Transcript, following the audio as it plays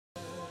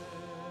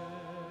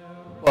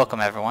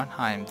Welcome everyone,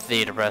 I'm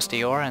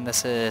TheDeBrusdior, and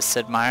this is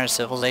Sid Meier's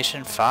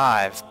Civilization V,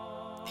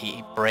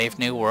 the Brave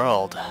New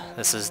World.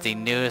 This is the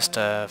newest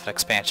of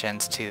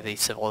expansions to the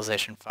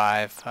Civilization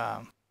V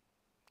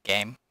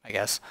game, I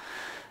guess.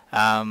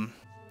 And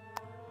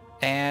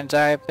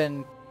I've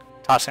been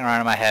tossing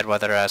around in my head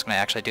whether I was going to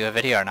actually do a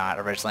video or not.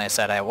 Originally I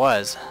said I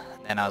was,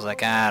 and I was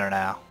like, I don't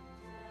know.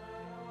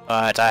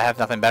 But I have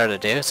nothing better to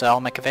do, so I'll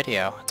make a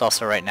video. It's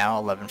also right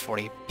now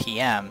 11:40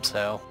 p.m.,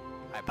 so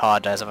I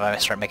apologize if I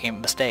start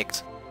making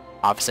mistakes.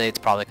 Obviously, it's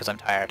probably because I'm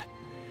tired.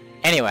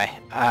 Anyway,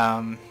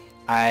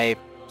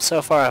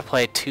 so far I've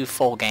played 2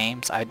 full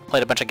games. I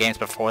played a bunch of games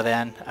before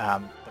then,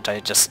 which I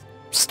just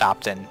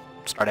stopped and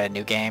started a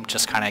new game,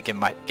 just kind of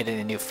getting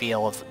a new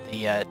feel of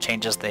the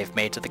changes they've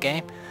made to the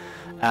game.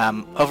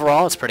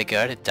 Overall, it's pretty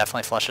good. It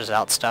definitely fleshes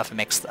out stuff. It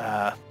makes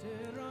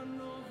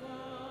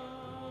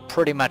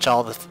pretty much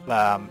all the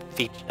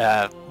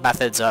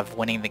methods of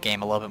winning the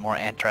game a little bit more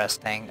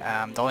interesting.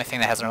 The only thing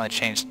that hasn't really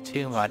changed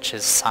too much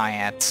is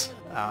science,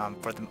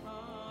 for the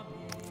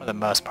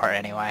most part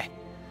anyway.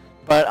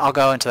 But I'll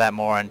go into that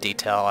more in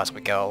detail as we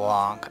go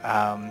along.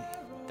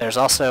 There's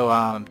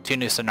also 2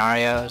 new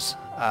scenarios.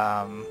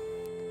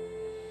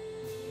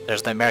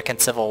 There's the American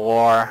Civil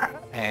War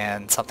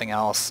and something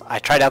else. I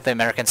tried out the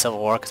American Civil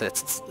War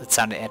because it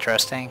sounded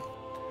interesting.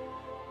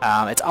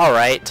 It's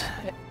alright,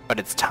 but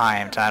it's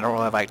timed. I don't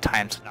really like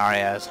timed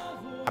scenarios.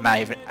 I'm not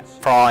even,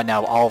 for all I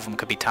know, all of them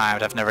could be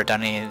timed. I've never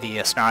done any of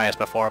the scenarios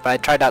before, but I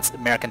tried out the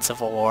American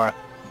Civil War.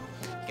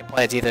 You can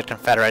play as either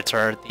Confederates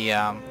or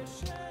the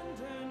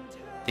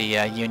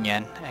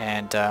Union,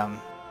 and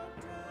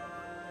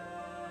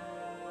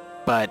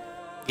but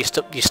you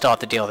still have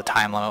to deal with the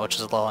time limit, which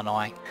is a little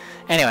annoying.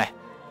 Anyway,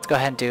 let's go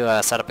ahead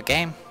and set up a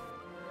game.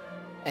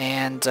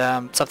 And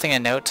something to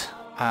note,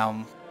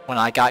 when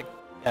I got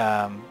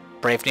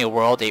Brave New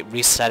World, it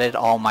resetted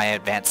all my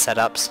advanced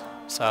setups,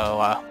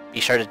 so be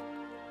sure to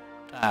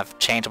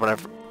change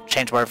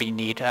whatever you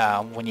need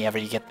whenever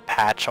you get the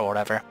patch or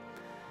whatever.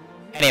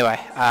 Anyway,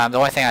 the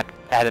only thing I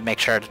had to make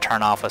sure to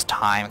turn off was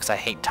time, because I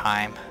hate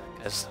time,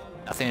 because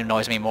nothing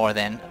annoys me more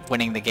than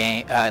winning the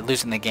game,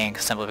 losing the game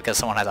simply because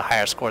someone has a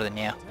higher score than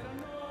you.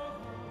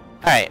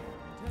 Alright,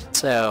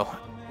 so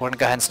we're going to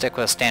go ahead and stick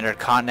with standard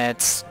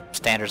continents,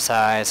 standard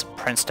size,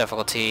 prince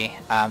difficulty.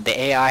 The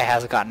AI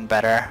has gotten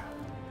better.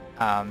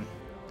 I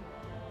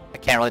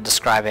can't really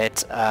describe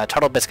it.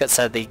 Turtle Biscuit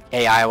said the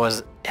AI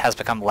has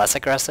become less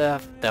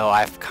aggressive, though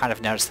I've kind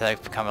of noticed that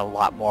they've become a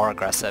lot more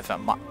aggressive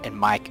in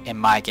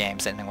my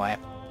games anyway.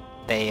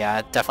 They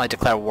definitely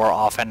declare war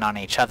often on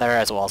each other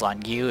as well as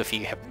on you if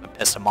you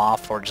piss them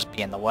off or just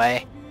be in the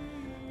way.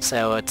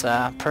 So it's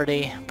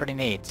pretty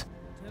neat.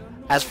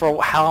 As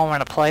for how I'm going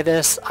to play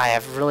this, I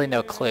have really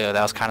no clue.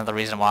 That was kind of the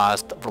reason why I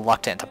was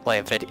reluctant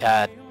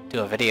to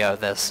do a video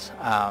of this.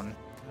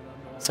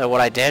 So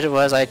what I did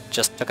was I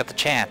just took up the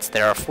chance.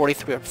 There are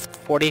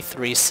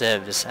 43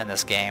 civs in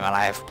this game, and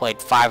I've played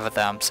 5 of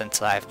them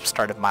since I've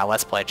started my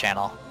Let's Play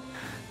channel.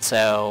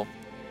 So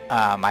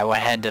I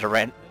went ahead and did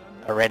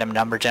a random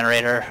number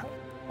generator,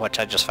 which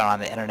I just found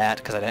on the internet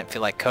because I didn't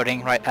feel like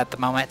coding right at the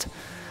moment.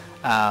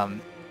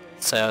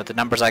 So the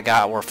numbers I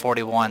got were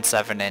 41,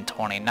 7, and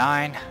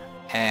 29.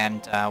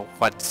 And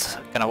what's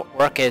going to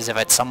work is if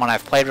it's someone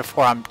I've played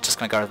before, I'm just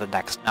going to go to the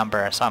next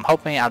number. So I'm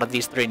hoping out of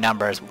these 3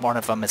 numbers, one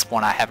of them is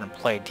one I haven't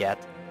played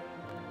yet.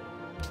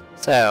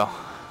 So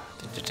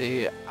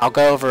I'll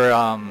go over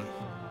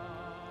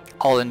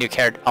all the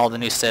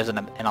new civs in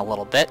a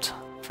little bit.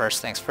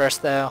 First things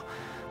first, though.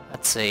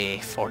 Let's see,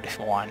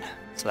 41.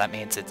 So that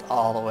means it's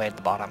all the way at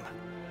the bottom.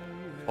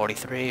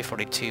 43,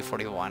 42,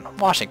 41.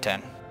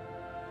 Washington.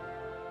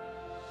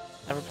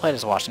 Never played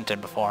as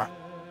Washington before.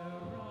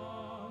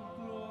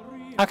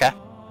 Okay,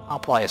 I'll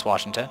play as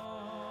Washington.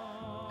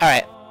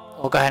 Alright,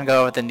 we'll go ahead and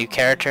go over the new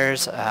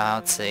characters.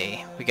 Let's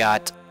see, we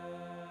got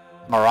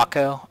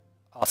Morocco,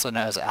 also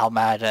known as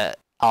Almad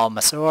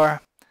Al-Masur.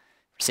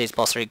 Receives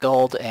 +3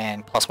 gold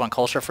and +1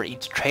 culture for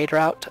each trade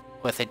route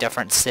with a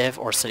different civ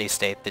or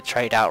city-state. The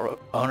trade route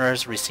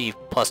owners receive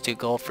 +2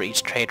 gold for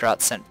each trade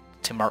route sent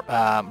to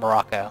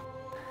Morocco.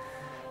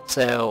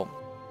 So,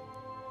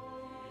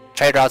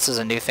 trade routes is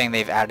a new thing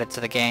they've added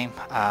to the game.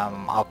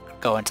 I'll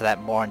go into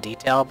that more in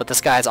detail, but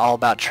this guy's all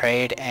about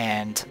trade,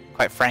 and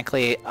quite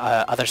frankly,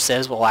 other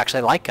civs will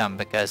actually like him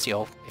because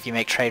if you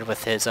make trade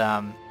with his,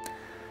 I'm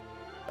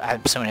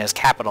assuming his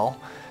capital,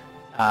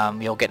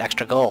 you'll get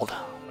extra gold,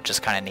 which is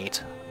kind of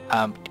neat.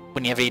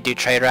 Whenever you do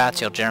trade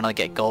routes, you'll generally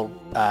get gold.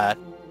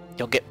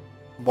 You'll get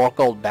more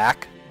gold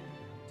back,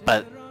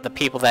 but the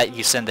people that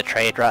you send the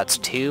trade routes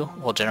to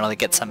will generally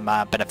get some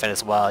benefit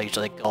as well,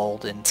 usually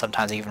gold and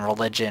sometimes even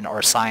religion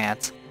or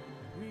science.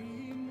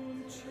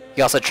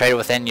 You also trade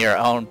within your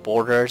own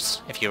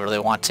borders if you really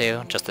want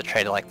to, just to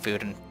trade like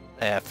food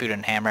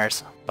and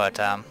hammers. But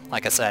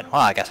like I said,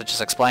 well, I guess I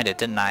just explained it,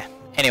 didn't I?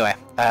 Anyway,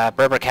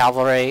 Berber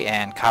Cavalry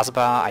and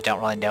Kasbah, I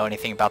don't really know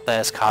anything about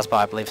this. Kasbah,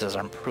 I believe, is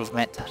an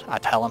improvement, a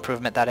tile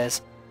improvement, that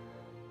is.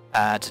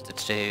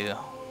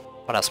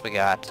 What else we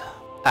got?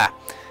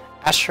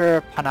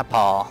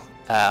 Ashurbanipal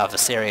of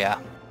Assyria.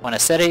 When a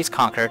city is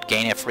conquered,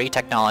 gain a free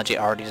technology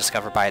already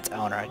discovered by its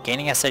owner.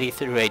 Gaining a city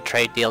through a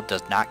trade deal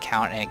does not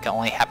count, and it can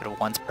only happen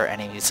once per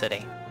enemy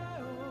city.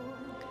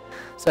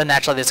 So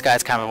naturally this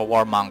guy's kind of a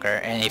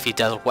warmonger, and if he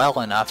does well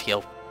enough,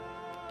 he'll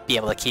be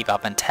able to keep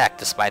up in tech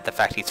despite the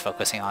fact he's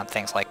focusing on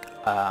things like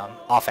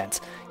offense.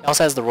 He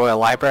also has the Royal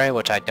Library,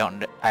 which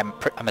I'm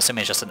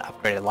assuming is just an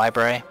upgraded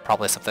library,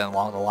 probably something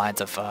along the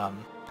lines of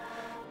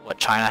what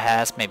China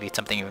has, maybe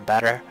something even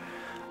better.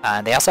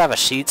 They also have a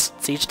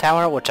siege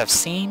tower, which I've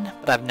seen,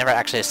 but I've never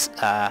actually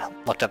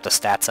looked up the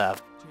stats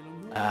of.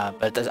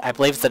 But I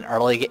believe it's an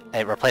early,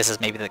 it replaces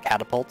maybe the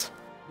catapult,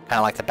 kind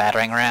of like the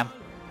battering ram.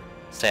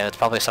 So it's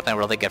probably something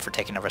really good for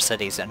taking over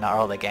cities in the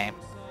early game.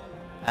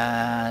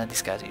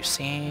 These guys you've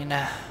seen.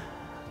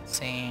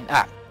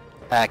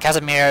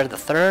 Casimir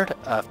III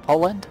of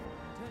Poland.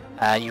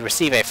 You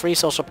receive a free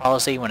social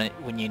policy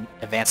when you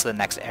advance to the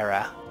next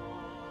era.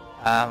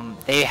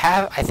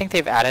 I think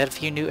they've added a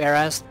few new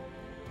eras,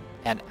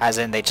 and as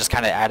in they just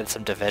kind of added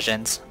some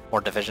divisions, more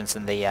divisions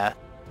in the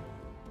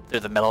through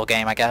the middle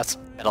game, I guess,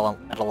 middle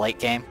late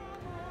game.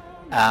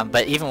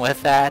 But even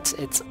with that,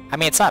 it's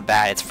not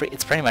bad. It's free.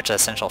 It's pretty much an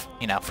essential,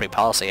 free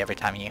policy every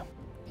time you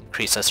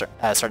increase a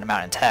certain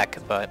amount in tech.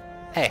 But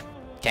hey,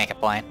 can't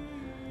complain.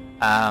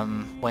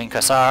 Wayne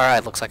Kossar,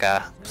 it looks like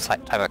a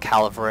type of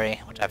cavalry,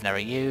 which I've never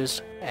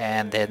used,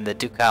 and then the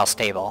Ducal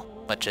stable,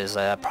 which is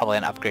probably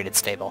an upgraded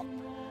stable.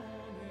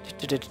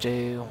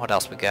 What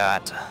else we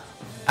got?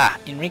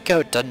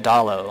 Enrico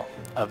Dundalo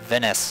of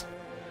Venice.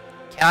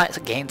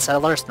 Cannot gain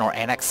settlers nor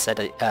annex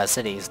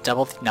cities.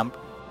 Double the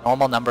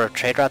normal number of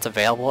trade routes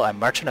available. A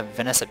merchant of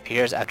Venice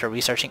appears after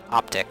researching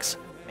optics.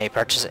 May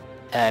purchase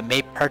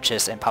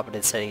in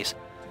populated cities.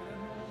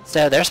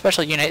 So their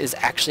special unit is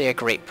actually a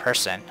great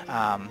person.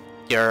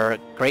 Your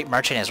great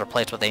merchant is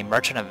replaced with a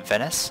merchant of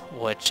Venice,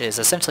 which is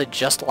essentially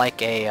just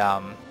like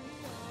a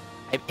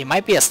it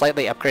might be a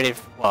slightly upgraded,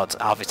 well, it's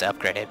obviously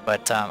upgraded,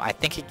 but I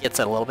think it gets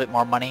a little bit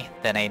more money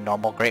than a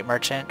normal great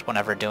merchant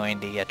whenever doing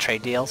the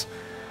trade deals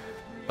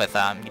with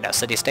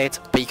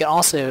city-states. But you can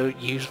also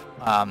use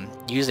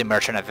a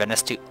merchant of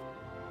Venice to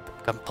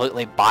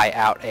completely buy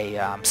out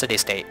a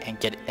city-state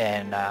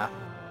and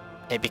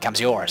it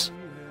becomes yours.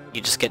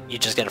 You just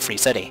get a free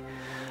city.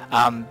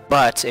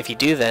 But if you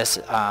do this,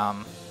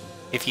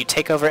 if you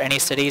take over any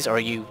cities or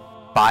you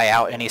buy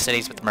out any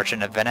cities with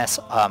Merchant of Venice,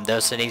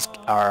 those cities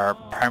are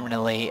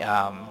permanently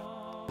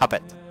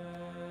puppet.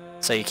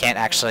 So you can't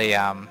actually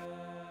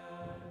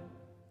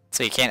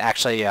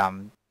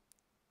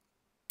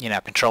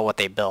control what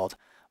they build.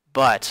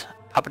 But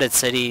puppeted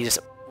cities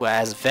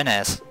as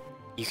Venice,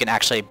 you can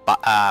actually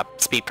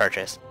speed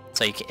purchase.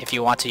 So if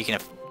you want to, you can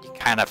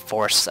kind of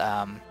force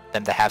them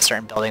to have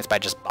certain buildings by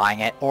just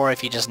buying it, or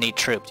if you just need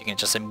troops, you can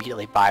just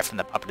immediately buy from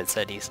the puppeted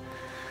cities.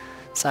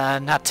 So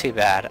not too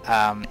bad.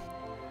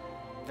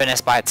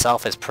 Venice by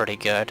itself is pretty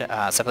good,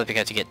 simply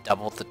because you get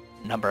double the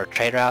number of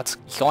trade routes.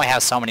 You can only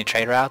have so many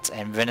trade routes,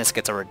 and Venice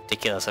gets a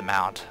ridiculous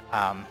amount.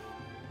 I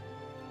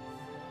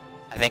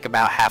think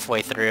about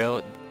halfway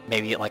through,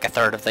 maybe like a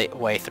third of the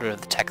way through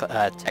the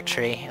tech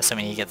tree,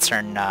 assuming you get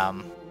certain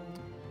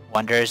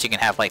wonders, you can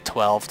have like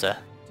 12 to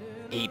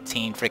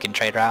 18 freaking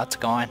trade routes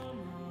going,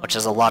 which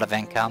is a lot of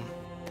income.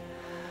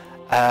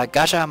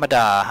 Gajah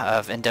Mada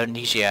of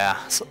Indonesia,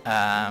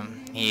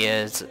 he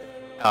is...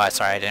 Oh,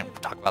 sorry, I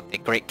didn't talk about the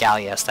Great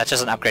Galleus. That's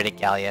just an upgraded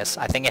Galleus.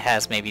 I think it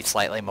has maybe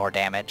slightly more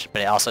damage,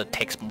 but it also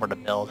takes more to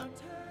build.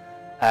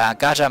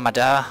 Gajah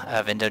Mada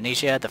of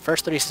Indonesia, the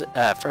first three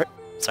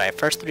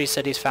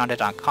cities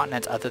founded on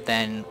continents other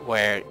than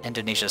where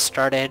Indonesia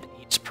started,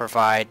 each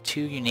provide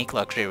 2 unique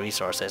luxury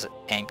resources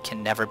and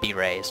can never be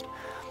raised.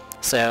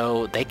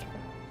 So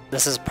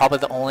this is probably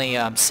the only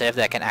civ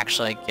that can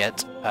actually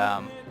get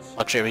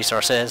luxury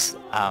resources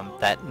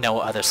that no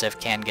other civ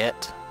can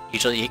get.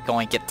 Usually you can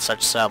only get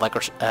such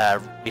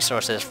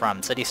resources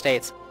from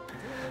city-states,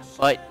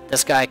 but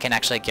this guy can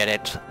actually get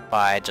it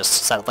by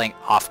just settling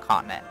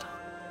off-continent.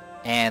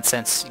 And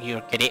since you're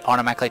getting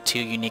automatically 2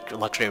 unique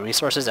luxury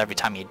resources every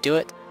time you do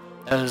it,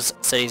 those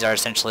cities are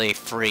essentially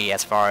free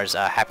as far as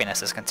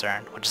happiness is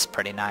concerned, which is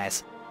pretty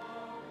nice.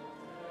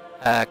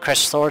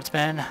 Crushed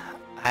Swordsman,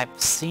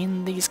 I've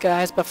seen these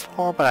guys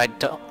before, but I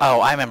don't... Oh,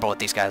 I remember what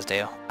these guys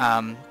do.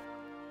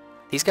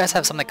 These guys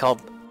have something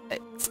called...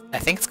 I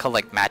think it's called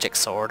like Magic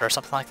Sword or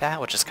something like that,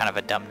 which is kind of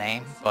a dumb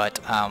name, but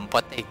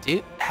what they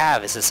do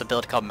have is this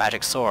ability called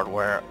Magic Sword,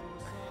 where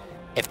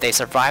if they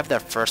survive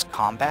their first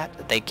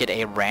combat, they get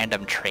a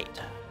random trait,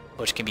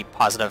 which can be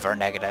positive or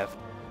negative,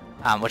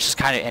 which is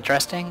kind of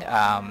interesting.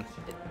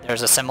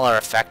 There's a similar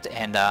effect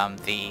in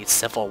the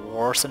Civil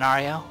War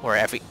scenario, where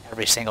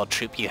every single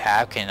troop you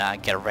have can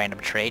get a random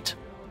trait,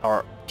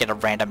 or get a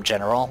random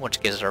general,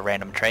 which gives it a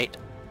random trait.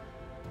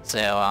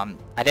 So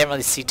I didn't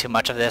really see too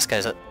much of this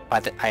because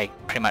I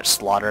pretty much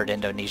slaughtered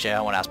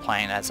Indonesia when I was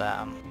playing as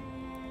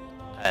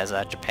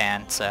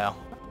Japan, so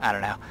I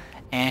don't know.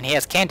 And he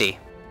has candy.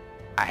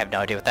 I have no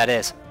idea what that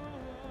is.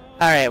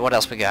 Alright, what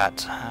else we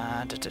got?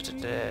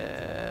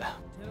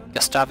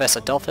 Gustavus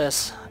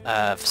Adolphus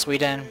of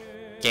Sweden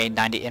gained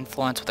 90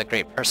 influence with a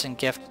great person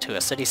gift to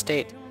a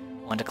city-state.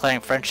 When declaring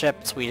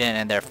friendship, Sweden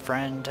and their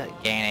friend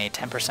gain a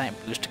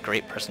 10% boost to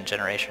great person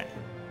generation.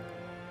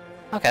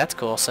 Okay, that's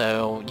cool.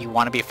 So you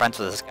want to be friends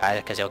with this guy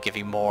because he'll give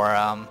you more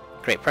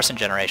great person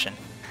generation.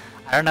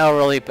 I don't know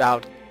really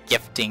about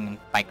gifting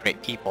my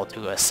great people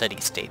to a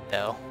city-state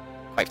though.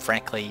 Quite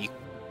frankly, you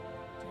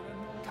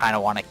kind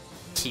of want to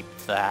keep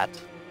that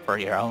for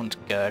your own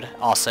good.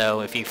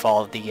 Also, if you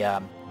follow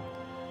the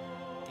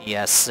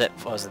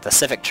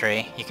civic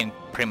tree, you can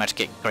pretty much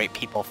get great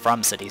people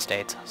from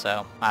city-states.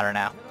 So I don't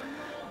know.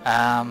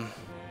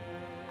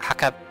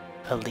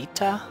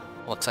 Hakapelita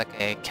looks like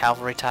a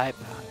cavalry type,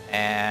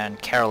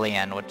 and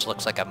Carolean, which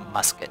looks like a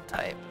musket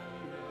type.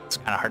 It's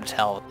kind of hard to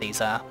tell with these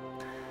the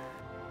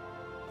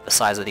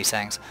size of these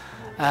things.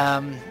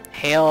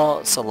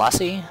 Haile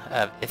Selassie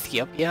of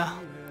Ethiopia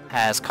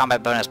has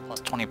combat bonus plus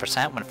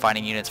 20% when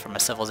fighting units from a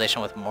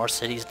civilization with more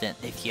cities than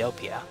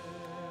Ethiopia.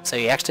 So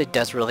he actually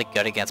does really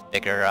good against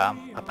bigger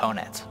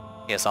opponents.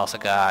 He has also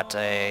got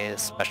a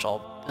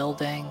special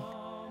building,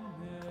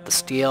 the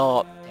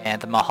Steel, and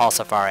the Mahal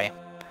Safari.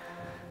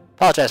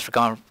 Apologize for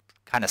going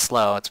kind of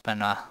slow. It's been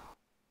kind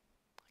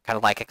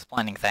of like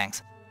explaining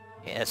things.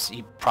 As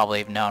you probably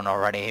have known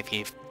already if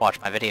you've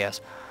watched my videos.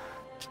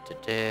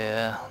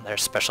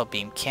 There's special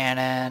beam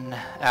cannon.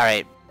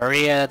 Alright,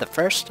 Maria the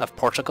First of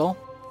Portugal.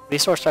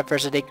 Resource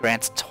diversity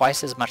grants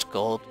twice as much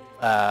gold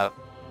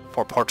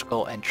for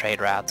Portugal and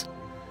trade routes.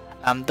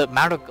 The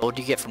amount of gold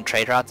you get from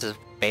trade routes is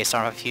based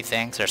on a few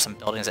things. There's some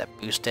buildings that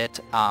boost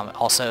it.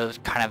 Also,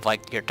 kind of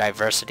like your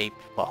diversity,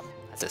 well,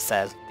 as it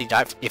says,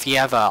 if you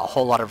have a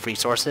whole lot of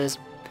resources,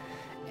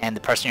 and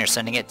the person you're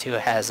sending it to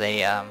has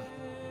a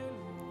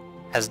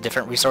has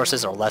different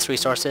resources or less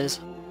resources,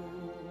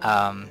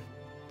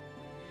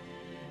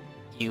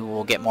 you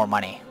will get more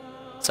money.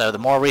 So the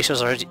more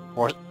resources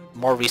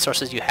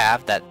you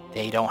have that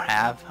they don't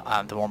have,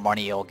 the more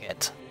money you'll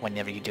get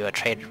whenever you do a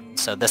trade.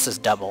 So this is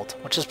doubled,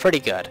 which is pretty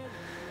good.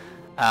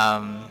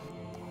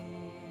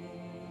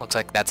 Looks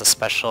like that's a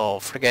special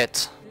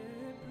frigate,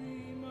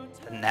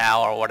 the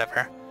Now or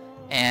whatever.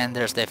 And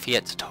there's the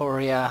Fiat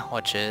Tutoria,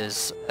 which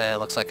is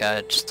looks like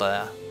just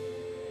a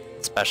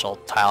special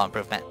tile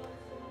improvement.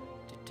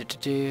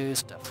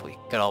 Stuff we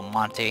good old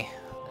Monty.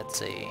 Let's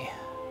see.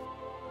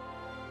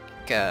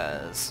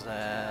 Because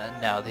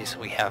no, these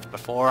we have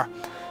before.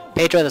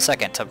 Pedro II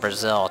of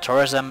Brazil.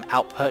 Tourism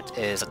output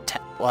is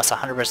plus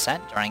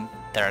 100% during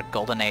their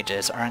golden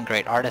ages. Earn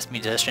great artists,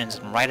 musicians,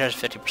 and writers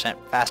 50%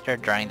 faster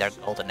during their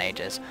golden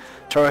ages.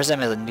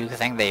 Tourism is a new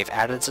thing they've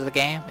added to the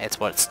game. It's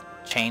what's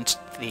changed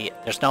the...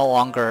 There's no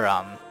longer...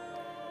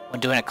 when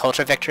doing a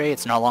culture victory,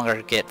 it's no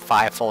longer get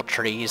 5 full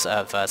trees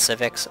of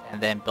civics and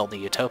then build the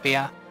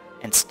utopia.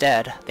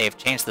 Instead, they've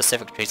changed the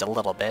civic trees a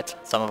little bit.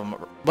 Some of them,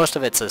 most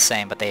of it's the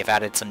same, but they've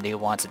added some new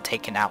ones and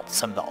taken out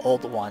some of the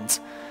old ones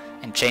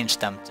and changed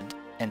them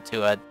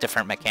into a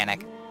different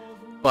mechanic.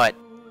 But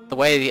the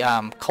way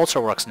culture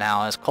works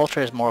now is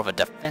culture is more of a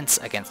defense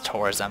against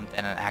tourism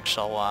than an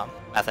actual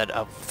method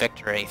of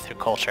victory through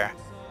culture.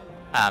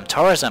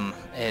 Tourism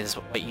is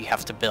what you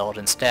have to build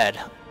instead,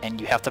 and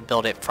you have to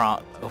build it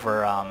from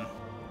over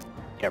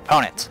your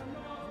opponents.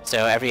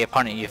 So every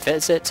opponent you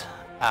visit,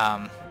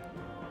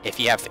 if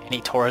you have any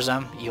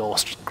tourism, you'll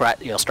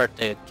start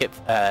to get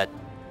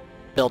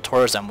build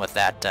tourism with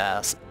that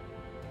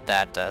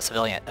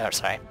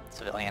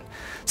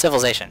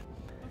civilization.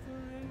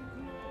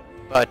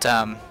 But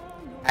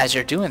as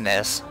you're doing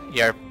this,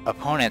 your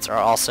opponents are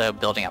also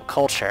building up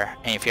culture,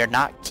 and if you're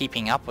not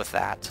keeping up with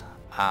that,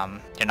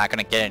 you're not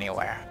going to get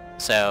anywhere.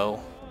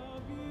 So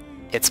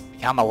it's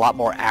become a lot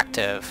more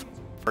active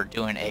for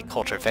doing a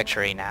culture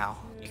victory now.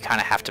 You kind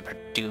of have to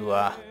do,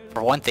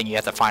 for one thing, you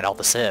have to find all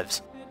the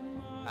civs.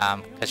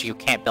 Because you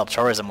can't build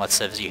tourism with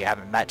civs you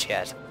haven't met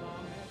yet.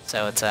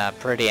 So it's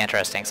pretty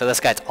interesting. So this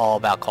guy's all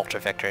about culture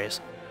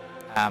victories.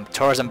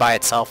 Tourism by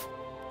itself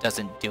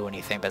doesn't do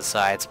anything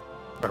besides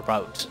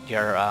promote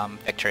your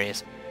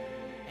victories.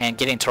 And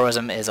getting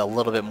tourism is a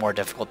little bit more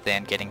difficult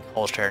than getting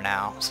culture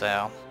now,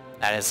 so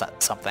that is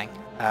something.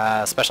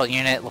 Special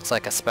unit looks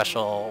like a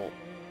special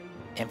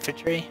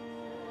infantry.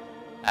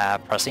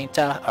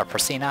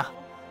 Procina.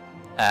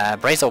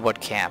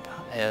 Brazelwood Camp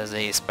is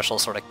a special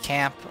sort of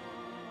camp.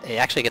 It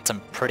actually gets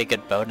some pretty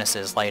good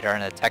bonuses later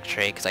in the tech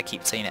tree because I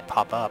keep seeing it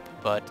pop up,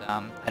 but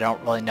I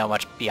don't really know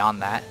much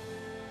beyond that.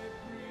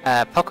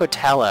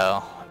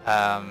 Pocatello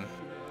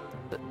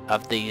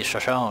of the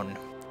Shoshone,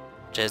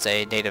 which is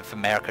a Native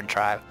American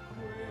tribe.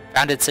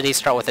 Founded cities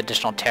start with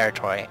additional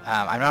territory.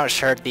 I'm not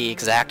sure the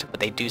exact, but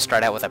they do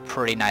start out with a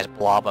pretty nice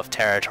blob of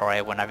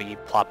territory whenever you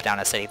plop down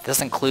a city.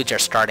 This includes your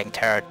starting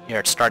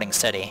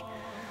city.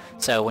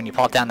 So when you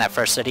plop down that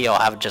first city, you'll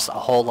have just a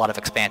whole lot of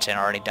expansion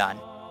already done.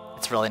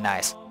 It's really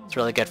nice. It's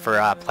really good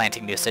for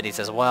planting new cities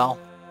as well.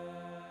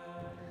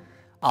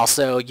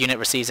 Also, unit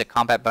receives a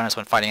combat bonus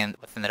when fighting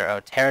within their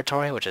own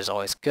territory, which is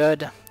always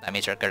good. That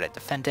means you're good at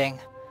defending.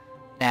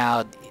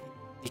 Now,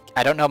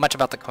 I don't know much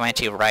about the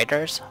Comanche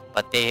Riders,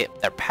 but they're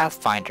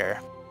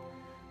Pathfinder.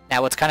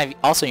 Now, what's kind of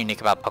also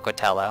unique about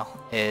Pocatello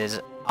is,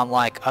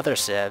 unlike other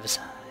civs,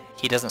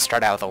 he doesn't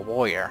start out with a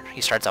warrior,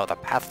 he starts out with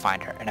a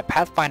pathfinder, and a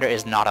pathfinder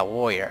is not a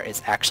warrior,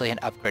 it's actually an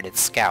upgraded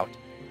scout.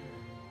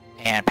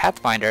 And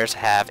pathfinders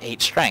have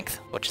 8 strength,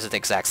 which is the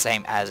exact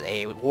same as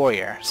a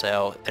warrior,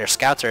 so their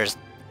scouts are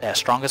as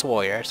strong as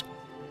warriors.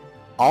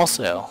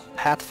 Also,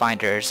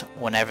 pathfinders,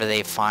 whenever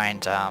they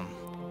find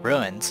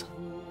ruins,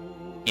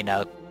 you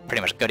know,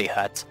 pretty much goody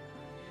huts,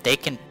 they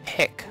can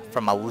pick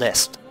from a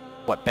list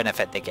what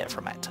benefit they get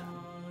from it.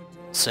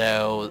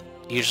 So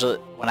usually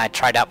when I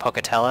tried out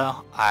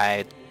Pocatello,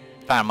 I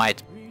found my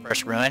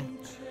first ruin,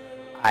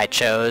 I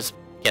chose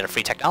get a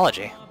free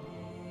technology.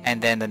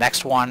 And then the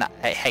next one,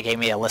 it gave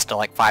me a list of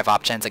like 5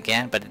 options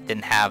again, but it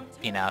didn't have,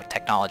 you know,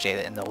 technology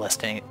in the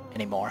list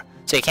anymore.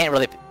 So you can't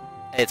really,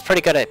 it's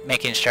pretty good at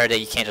making sure that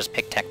you can't just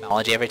pick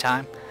technology every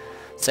time.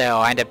 So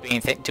I end up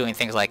doing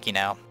things like, you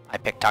know, I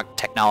picked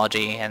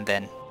technology and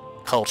then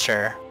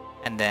culture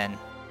and then,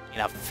 you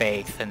know,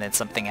 faith and then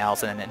something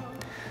else and then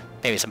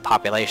maybe some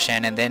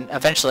population, and then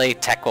eventually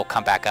tech will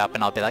come back up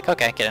and I'll be like,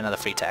 okay, get another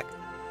free tech.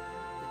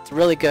 It's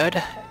really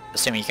good,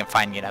 assuming you can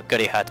find, you know,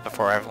 goody huts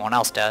before everyone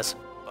else does.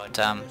 But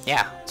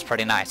yeah, it's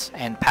pretty nice.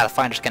 And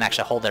pathfinders can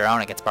actually hold their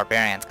own against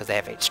barbarians because they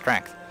have 8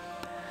 strength.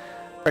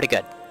 Pretty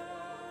good.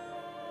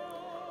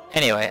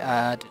 Anyway,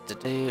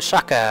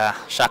 Shaka.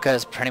 Shaka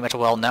is pretty much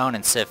well known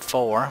in Civ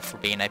 4 for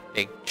being a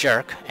big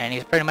jerk, and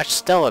he's pretty much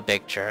still a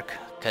big jerk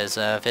because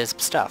of his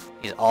stuff.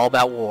 He's all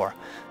about war.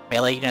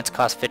 Melee units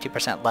cost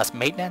 50% less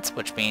maintenance,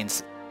 which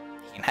means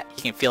you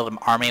can field an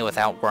army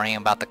without worrying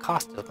about the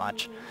cost as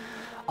much.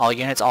 All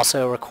units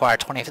also require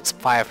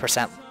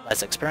 25%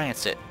 less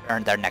experience to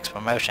earn their next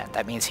promotion.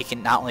 That means he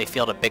can not only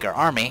field a bigger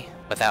army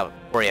without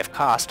worry of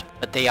cost,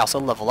 but they also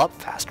level up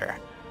faster.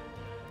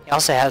 He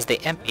also has the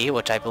MP,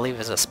 which I believe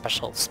is a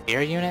special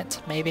spear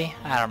unit, maybe?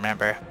 I don't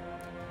remember.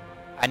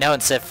 I know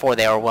in Civ 4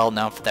 they were well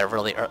known for their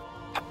really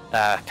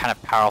kind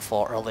of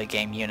powerful early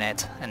game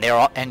unit, and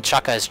and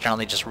Shaka is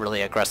generally just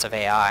really aggressive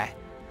AI.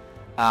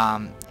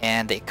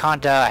 And the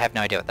Conda, I have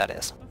no idea what that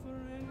is.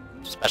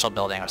 Special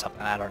building or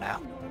something, I don't know.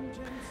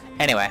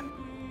 Anyway,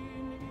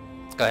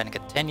 let's go ahead and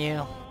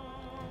continue.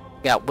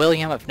 We got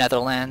William of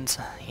Netherlands.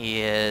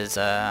 He is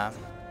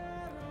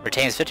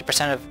retains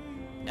 50% of.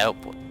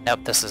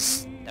 Nope. This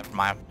is never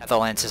mind.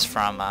 Netherlands is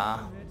from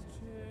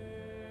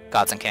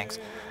Gods and Kings.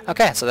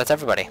 Okay, so that's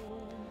everybody.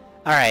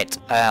 All right,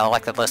 I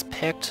like the list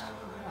picked.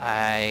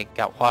 I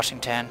got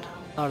Washington.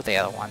 What are the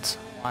other ones?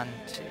 1,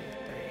 2, 3,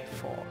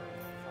 4,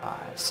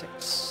 5,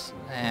 6.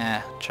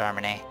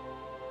 Germany.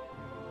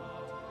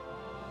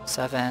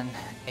 7,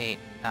 8,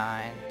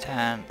 9,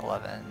 10,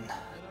 11,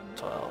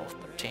 12,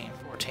 13,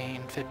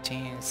 14,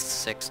 15,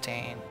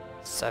 16,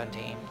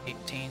 17,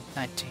 18,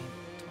 19,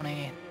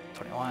 20,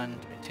 21,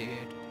 22,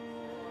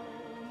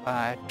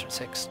 25,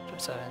 26,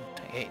 27,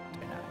 28,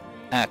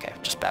 29. Okay,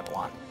 just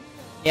Babylon.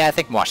 Yeah, I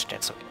think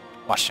Washington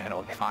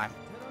will be fine.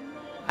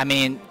 I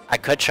mean, I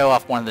could show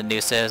off one of the new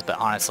civs, but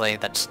honestly,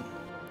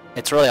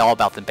 it's really all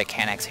about the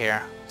mechanics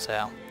here,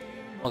 so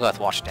we'll go with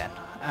Washington.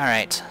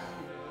 Alright.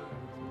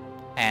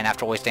 And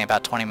after wasting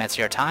about 20 minutes of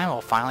your time,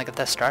 we'll finally get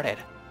this started.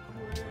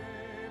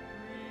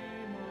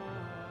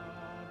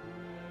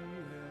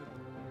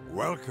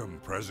 Welcome,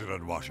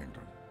 President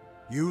Washington.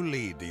 You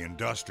lead the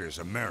industrious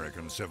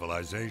American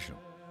civilization.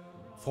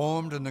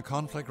 Formed in the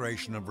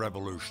conflagration of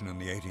revolution in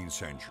the 18th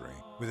century,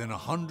 within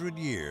 100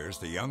 years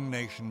the young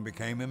nation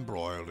became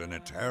embroiled in a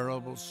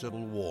terrible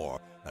civil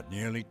war that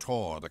nearly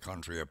tore the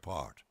country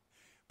apart.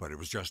 But it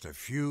was just a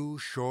few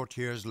short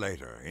years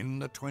later, in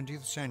the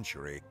 20th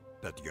century,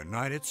 that the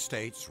United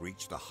States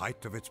reached the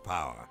height of its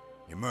power,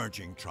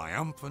 emerging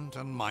triumphant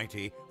and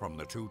mighty from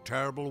the 2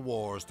 terrible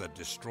wars that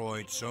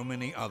destroyed so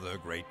many other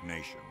great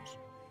nations.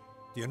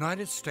 The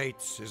United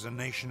States is a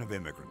nation of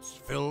immigrants,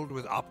 filled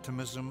with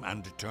optimism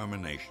and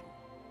determination.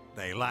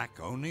 They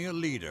lack only a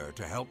leader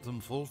to help them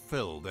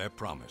fulfill their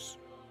promise.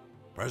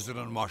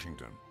 President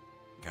Washington,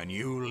 can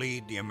you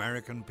lead the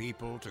American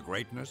people to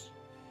greatness?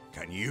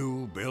 Can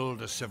you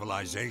build a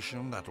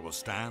civilization that will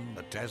stand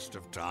the test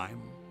of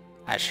time?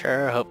 I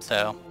sure hope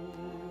so.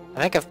 I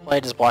think I've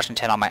played as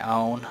Washington on my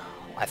own,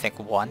 I think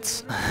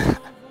once.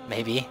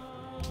 Maybe.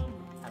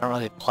 I don't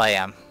really play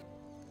him.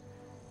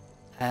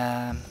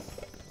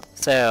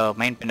 So,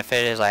 main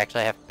benefit is I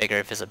actually have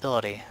bigger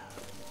visibility.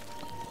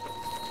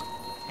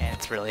 And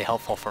it's really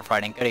helpful for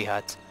fighting goody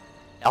huts.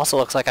 It also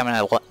looks like I'm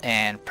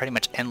in pretty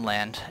much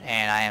inland,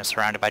 and I am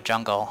surrounded by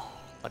jungle,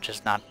 which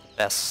is not the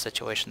best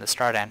situation to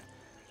start in.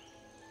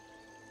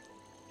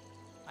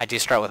 I do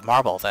start with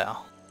marble, though.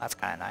 That's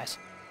kind of nice.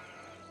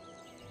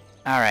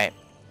 Alright.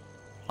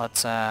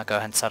 Let's go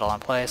ahead and settle in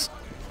place.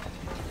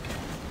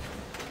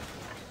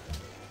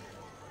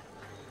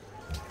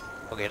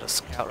 We'll get a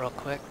scout real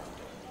quick.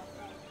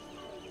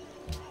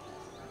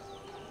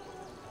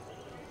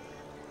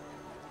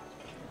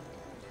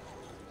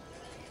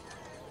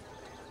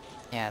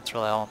 Yeah, it's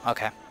really old.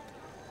 Okay.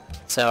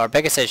 So our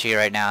biggest issue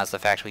right now is the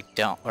fact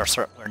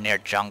we're near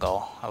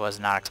jungle. I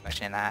was not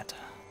expecting that.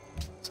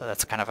 So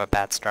that's kind of a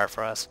bad start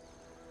for us.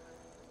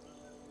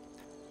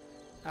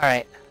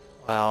 Alright.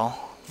 Well,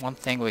 one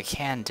thing we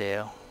can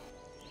do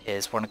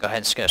is we're gonna go ahead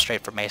and just go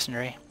straight for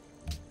masonry.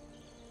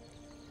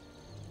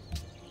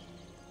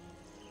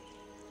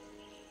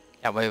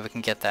 That way we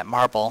can get that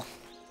marble.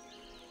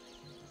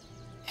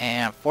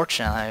 And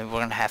unfortunately, we're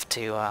gonna have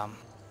to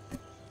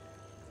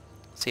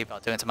see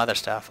about doing some other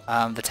stuff.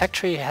 The tech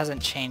tree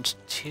hasn't changed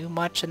too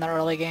much in the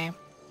early game.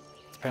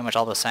 It's pretty much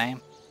all the same.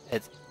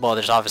 Well,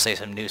 there's obviously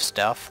some new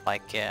stuff,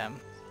 like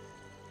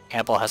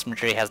Hannibal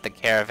Husbandry has the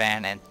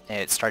caravan and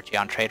it starts you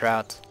on trade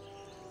routes.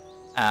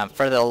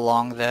 Further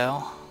along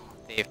though,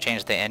 they've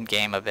changed the end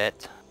game a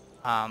bit.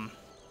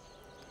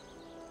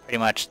 Pretty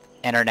much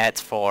internet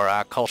for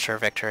culture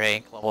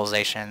victory,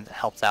 globalization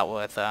helps out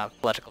with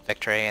political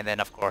victory, and then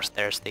of course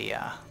there's the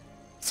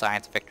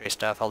science victory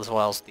stuff, as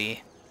well as the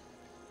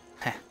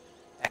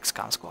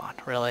XCOM squad,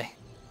 really.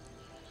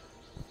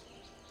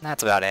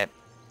 That's about it.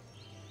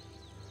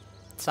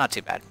 It's not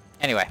too bad.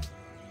 Anyway,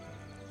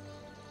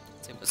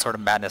 let's see what sort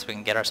of madness we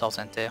can get ourselves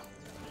into.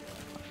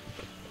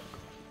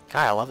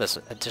 God, I love this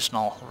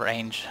additional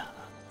range.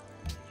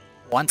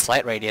 One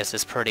sight radius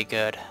is pretty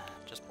good.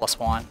 Just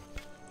 +1.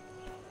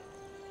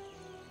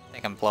 I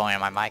think I'm blowing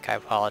my mic, I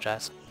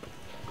apologize.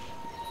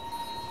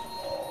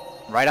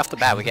 Right off the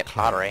bat we get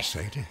pottery.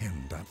 Say to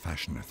him that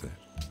fashioneth it.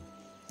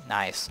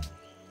 Nice.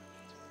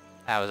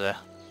 That was a...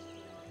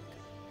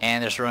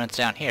 And there's ruins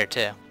down here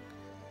too.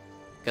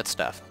 Good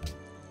stuff.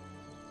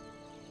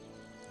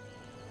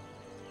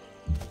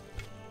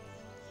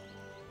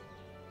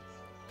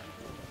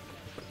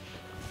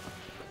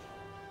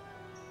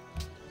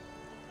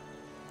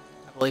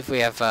 I believe we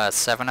have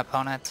 7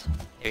 opponents,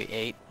 maybe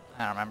 8, I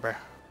don't remember.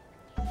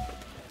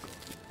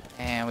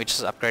 And we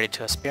just upgraded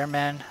to a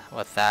spearman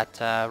with that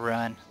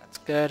ruin, that's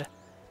good.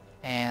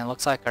 And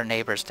looks like our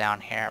neighbor's down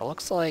here,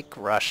 looks like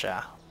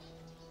Russia.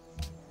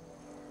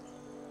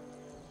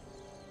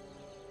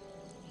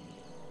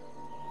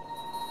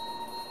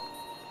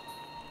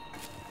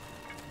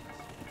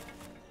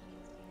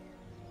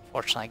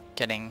 Fortunately,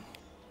 getting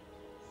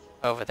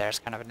over there is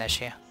kind of an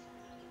issue.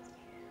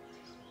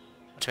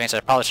 Which means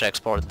I probably should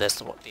explore this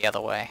the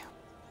other way.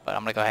 But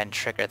I'm gonna go ahead and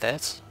trigger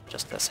this,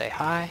 just to say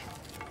hi.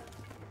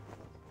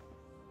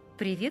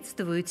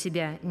 Приветствую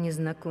тебя,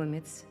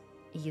 незнакомец.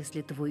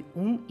 Если твой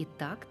ум и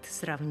такт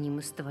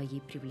сравнимы с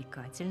твоей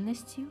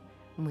привлекательностью,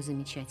 мы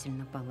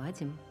замечательно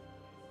поладим.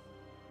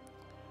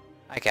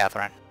 Hi,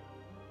 Catherine.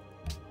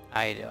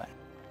 How you doing?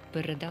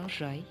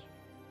 Продолжай.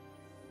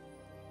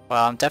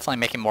 Well, I'm definitely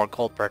making more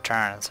gold per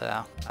turn, so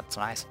that's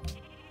nice.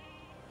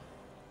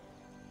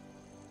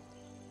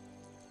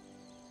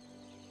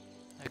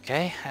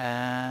 Okay,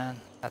 and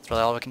that's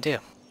really all we can do.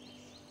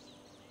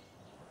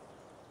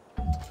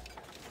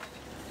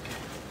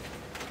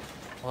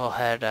 We'll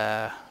head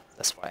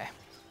this way.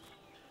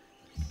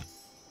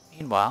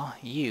 Meanwhile,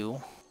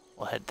 you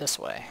will head this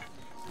way.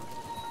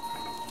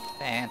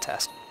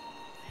 Fantastic.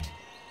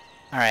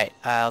 Alright,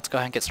 let's go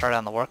ahead and get started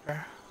on the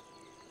worker.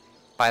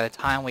 By the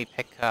time we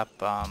pick up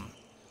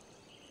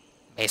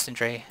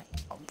masonry,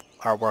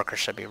 our worker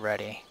should be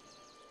ready.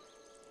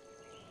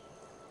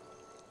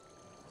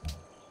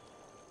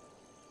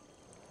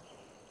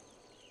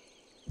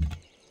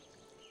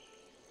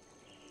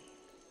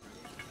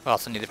 We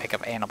also need to pick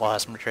up animal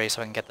husbandry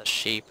so we can get the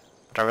sheep,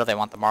 but I really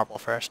want the marble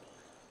first.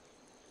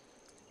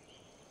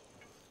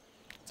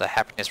 It's a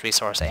happiness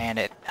resource and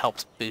it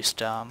helps boost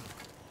the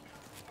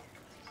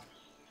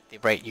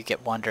rate you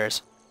get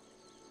wonders.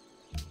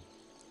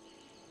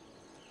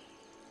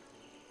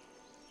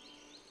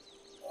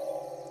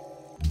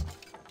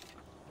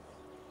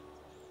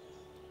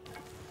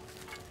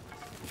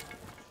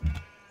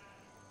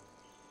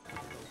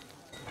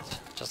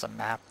 Just a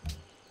map.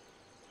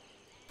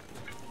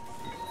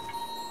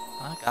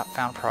 I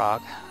found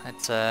Prague.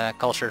 It's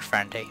culture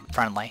friendly.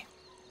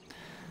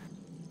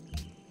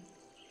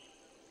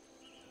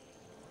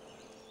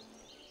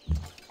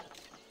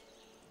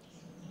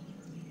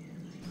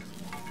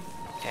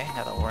 Okay,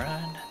 another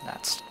rune.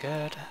 That's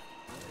good.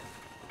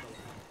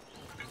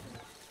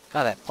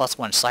 Got that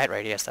 +1 sight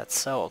radius. That's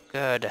so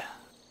good.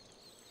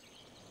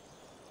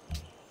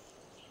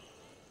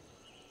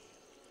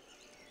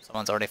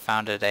 Someone's already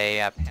founded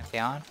a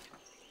Pantheon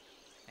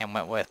and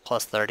went with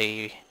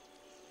 +30.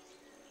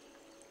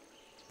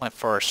 Went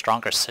for a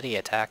stronger city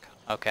attack.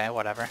 Okay,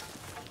 whatever.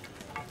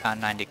 Found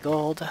 90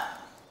 gold.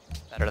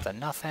 Better than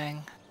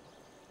nothing.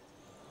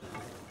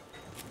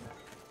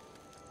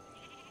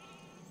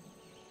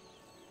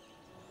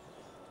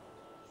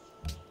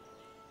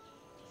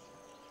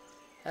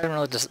 I haven't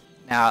really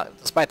now,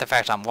 despite the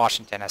fact I'm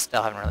Washington, I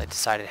still haven't really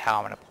decided how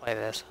I'm going to play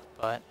this,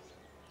 but...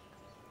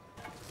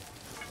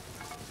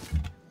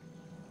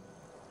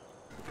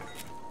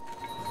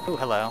 Ooh,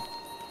 hello.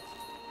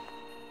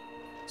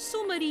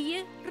 Sou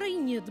Maria,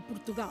 Rainha de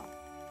Portugal.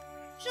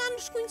 Já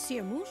nos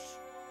conhecemos?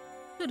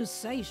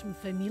 Pareceis-me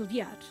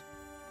familiar.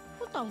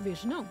 Ou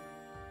talvez não.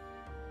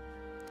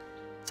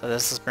 So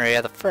this is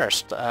Maria the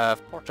First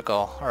of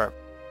Portugal, or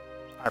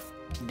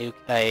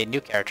a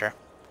new character.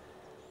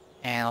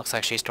 And it looks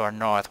like she's to our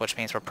north, which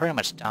means we're pretty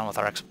much done with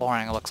our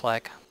exploring, it looks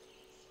like.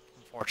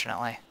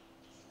 Unfortunately.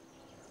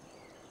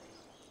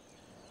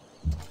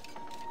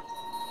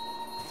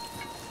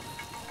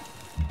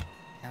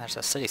 And there's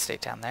a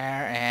city-state down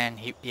there, and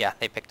yeah,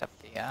 they picked up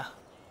the,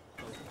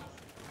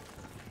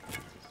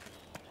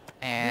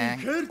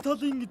 and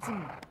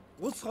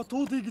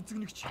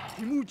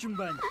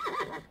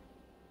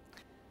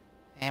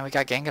we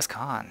got Genghis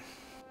Khan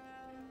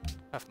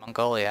of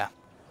Mongolia.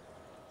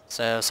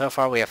 So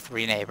far we have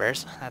 3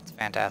 neighbors. That's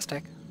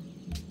fantastic.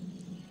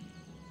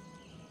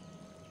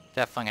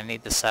 Definitely gonna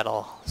need to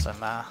settle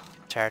some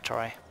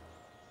territory.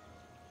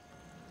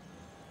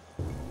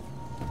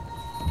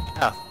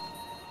 Oh.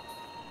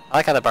 I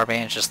like how the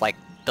Barbarians just like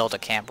built a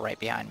camp right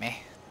behind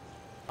me.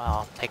 Well,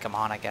 I'll take them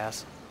on, I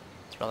guess.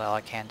 That's really all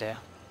I can do.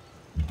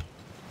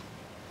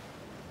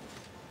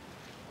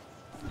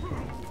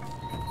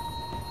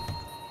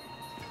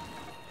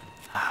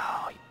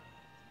 Oh,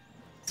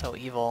 so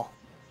evil.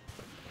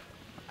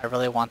 I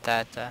really want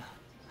that.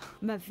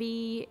 Mae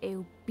fi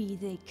yw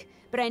Buddig,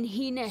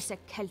 Brenhines y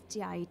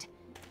Celtiaid.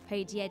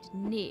 Peidied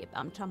neb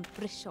am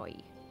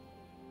Trambrisioi.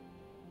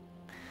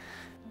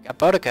 Got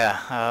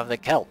Boudica of the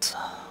Celts.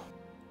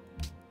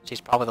 She's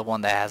probably the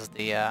one that has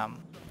the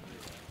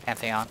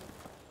Pantheon.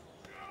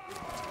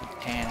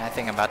 And I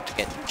think I'm about to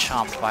get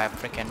chomped by a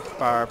freaking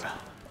barb.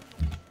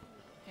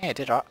 Hey, I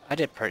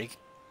did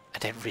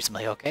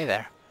reasonably okay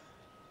there.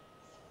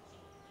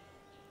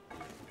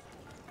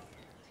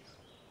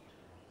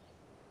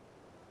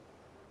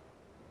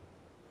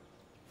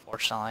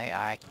 Fortunately,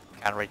 I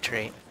gotta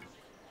retreat.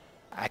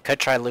 I could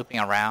try looping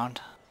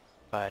around,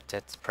 but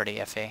it's pretty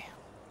iffy.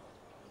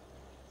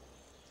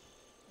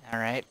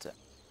 Alright,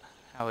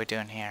 how are we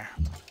doing here?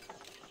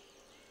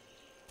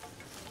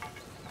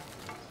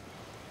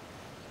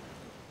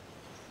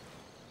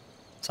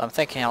 So I'm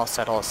thinking I'll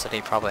settle a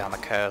city probably on the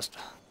coast,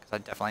 because I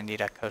definitely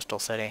need a coastal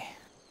city.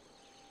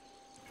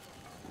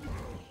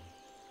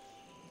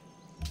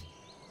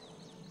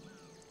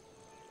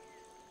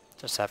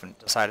 Just haven't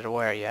decided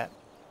where yet.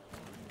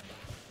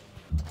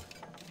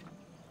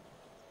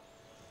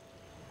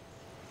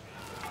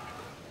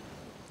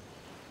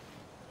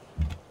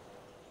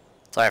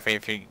 Sorry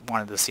if you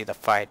wanted to see the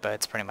fight, but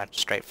it's pretty much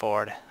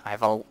straightforward. I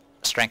have a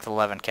strength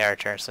 11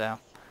 character, so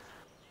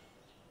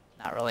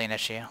not really an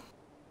issue.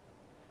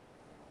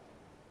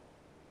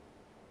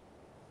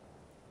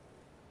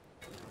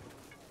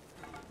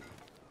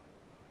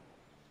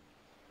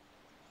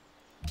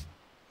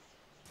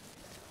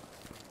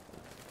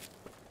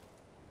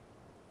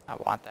 I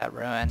want that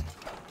ruin.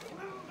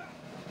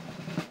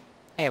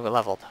 Hey, we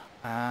leveled.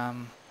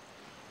 Drill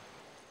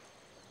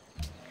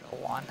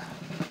 1.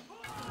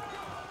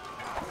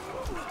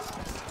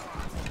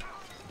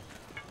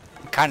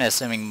 Kind of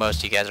assuming most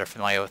of you guys are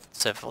familiar with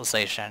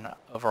Civilization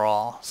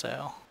overall,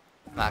 so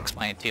I'm not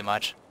explaining too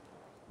much.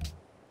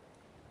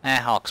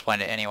 I'll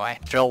explain it anyway.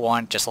 Drill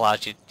 1 just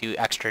allows you to do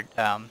extra,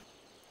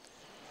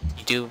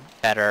 you do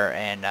better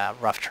in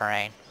rough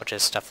terrain, which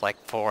is stuff like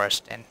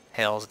forest and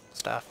hills and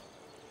stuff.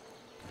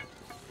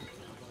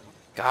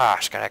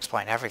 Gosh, gotta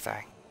explain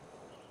everything.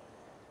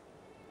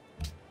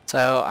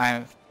 So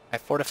I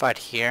fortified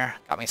here,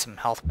 got me some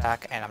health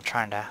back, and I'm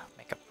trying to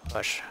make a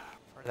push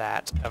for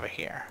that over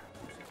here.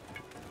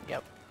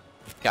 Yep,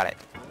 got it.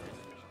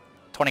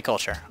 20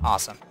 culture,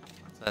 awesome.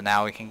 So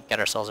now we can get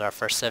ourselves our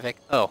first civic.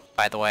 Oh,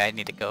 by the way, I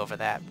need to go over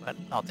that, but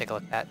I'll take a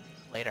look at that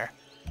later.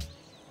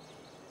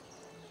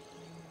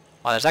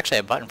 Well, there's actually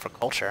a button for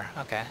culture,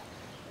 okay.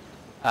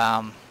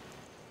 There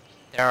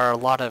are a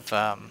lot of,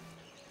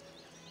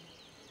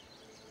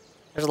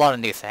 there's a lot of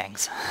new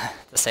things,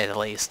 to say the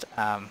least.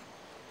 I'll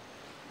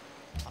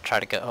try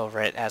to go over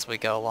it as we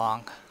go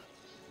along.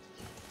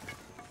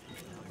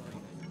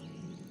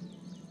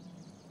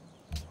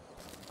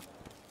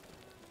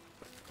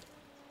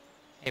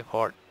 Hey,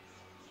 port.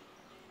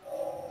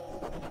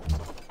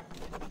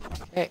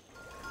 Okay.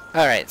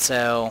 Alright,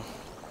 so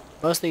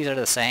most of these are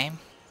the same.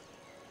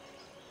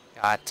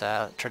 Got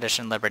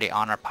tradition, liberty,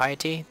 honor,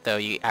 piety, though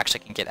you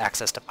actually can get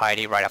access to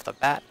piety right off the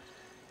bat.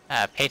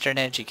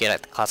 Patronage you get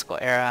at the classical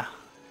era,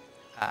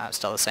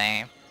 still the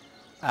same.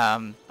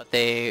 But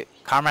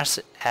commerce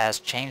has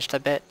changed a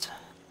bit.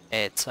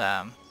 It's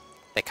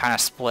they kind of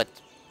split.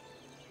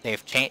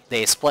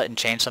 They split and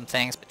changed some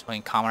things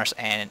between commerce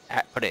and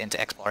put it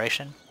into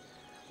exploration.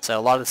 So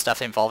a lot of the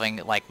stuff involving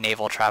like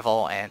naval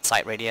travel and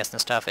site radius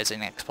and stuff is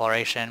in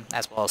exploration,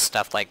 as well as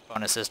stuff like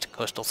bonuses to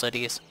coastal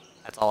cities.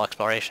 That's all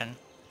exploration.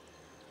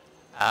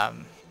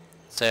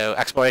 So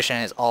exploration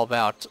is all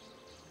about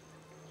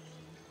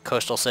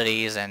coastal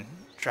cities and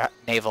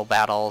naval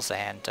battles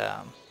and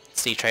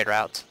sea trade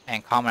routes,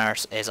 and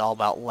commerce is all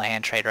about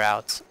land trade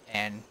routes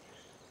and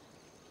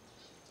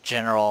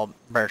general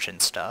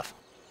merchant stuff.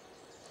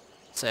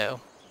 So,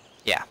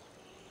 yeah.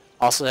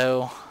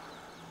 Also,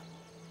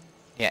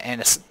 yeah,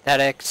 and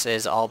aesthetics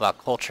is all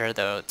about culture,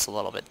 though it's a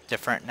little bit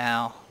different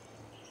now.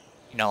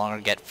 You no longer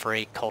get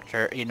free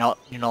culture. You no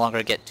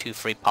longer get 2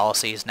 free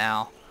policies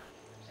now.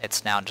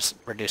 It's now just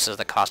reduces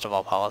the cost of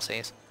all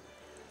policies.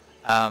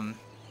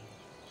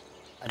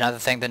 Another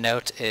thing to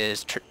note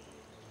is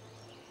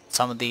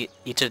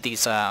each of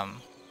these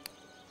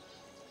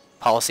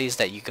policies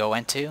that you go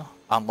into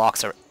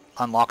unlocks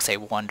a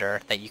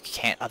wonder that you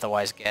can't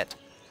otherwise get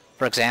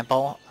For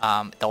example,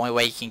 the only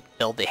way you can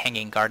build the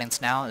Hanging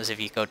Gardens now is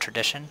if you go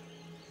Tradition.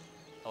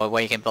 The only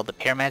way you can build the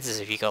Pyramids is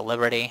if you go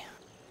Liberty.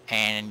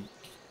 And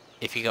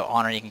if you go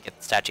Honor, you can get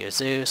the Statue of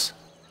Zeus.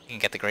 You can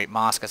get the Great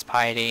Mosque as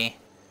Piety.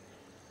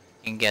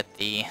 You can get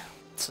the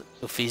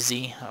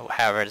Uffizi,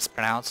 however it's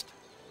pronounced.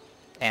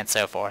 And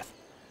so forth.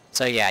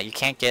 So yeah, you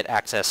can't get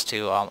access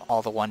to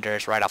all the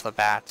wonders right off the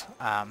bat.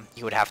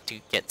 You would have to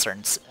get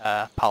certain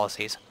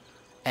policies.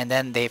 And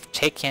then they've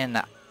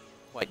taken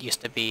what used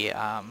to be,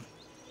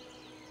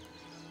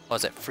 what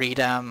was it,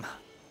 freedom,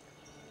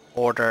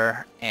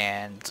 order,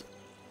 and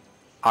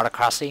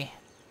autocracy,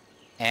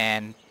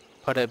 and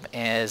put them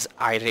as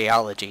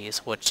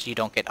ideologies, which you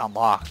don't get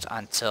unlocked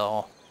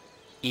until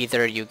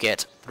either you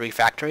get 3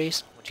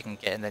 factories, which you can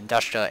get in the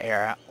industrial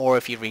era, or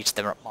if you reach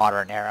the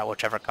modern era,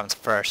 whichever comes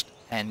first.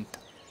 And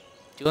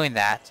doing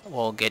that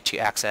will get you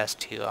access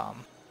to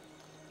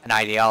an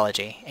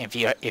ideology. If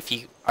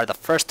you are the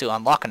first to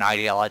unlock an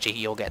ideology,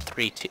 you'll get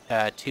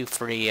 2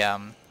 free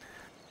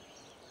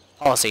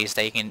policies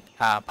that you can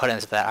put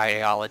into that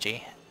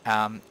ideology.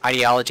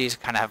 Ideologies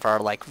kind of are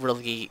like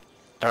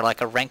they're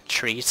like a ranked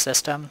tree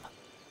system,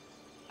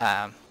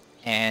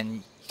 and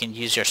you can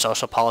use your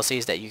social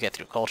policies that you get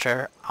through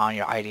culture on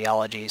your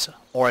ideologies,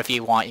 or if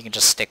you want, you can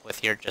just stick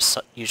with your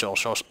usual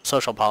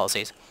social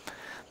policies.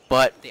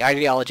 But the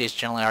ideologies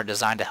generally are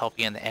designed to help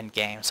you in the end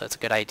game, so it's a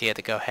good idea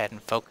to go ahead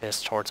and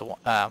focus towards,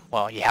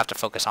 well, you have to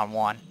focus on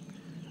one.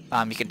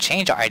 You can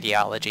change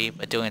ideology,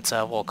 but doing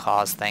so will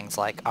cause things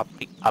like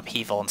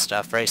upheaval and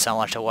stuff, very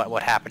similar to what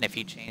would happen if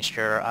you changed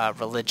your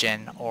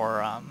religion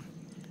or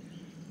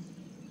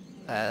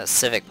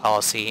civic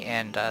policy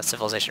in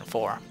Civilization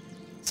 4.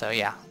 So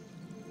yeah,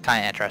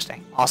 kind of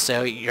interesting.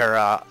 Also,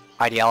 your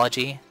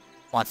ideology,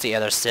 once the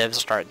other civs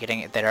start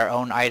getting their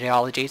own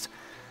ideologies,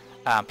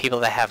 people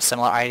that have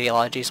similar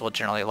ideologies will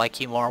generally like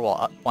you more,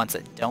 while ones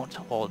that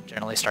don't will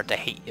generally start to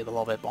hate you a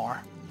little bit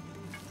more.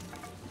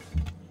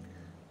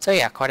 So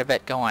yeah, quite a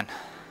bit going.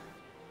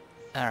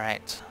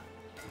 Alright.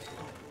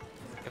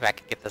 Go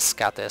back and get this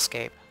scout to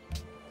escape.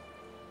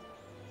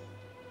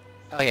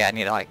 Oh yeah, I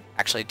need to like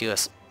actually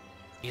use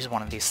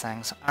one of these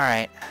things.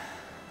 Alright.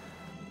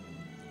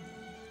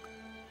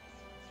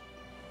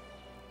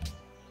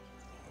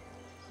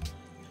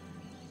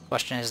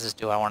 Question is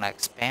do I want to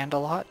expand a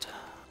lot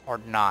or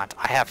not?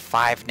 I have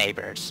 5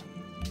 neighbors.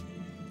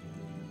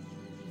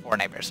 4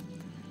 neighbors.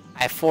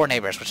 I have 4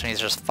 neighbors, which means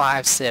there's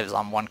 5 civs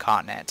on one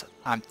continent.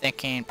 I'm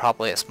thinking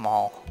probably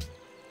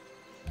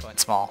going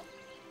small.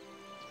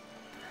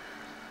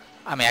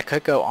 I mean, I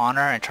could go honor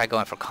and try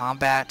going for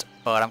combat,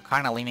 but I'm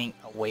kind of leaning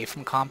away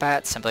from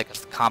combat simply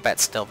because the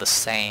combat's still the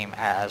same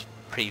as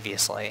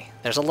previously.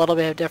 There's a little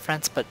bit of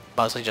difference, but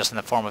mostly just in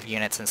the form of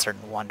units and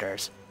certain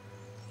wonders.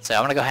 So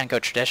I'm going to go ahead and go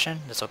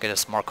tradition. This will get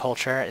us more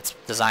culture. It's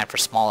designed for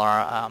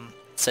smaller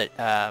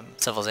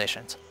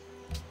civilizations.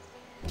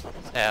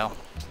 So,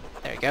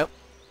 there we go.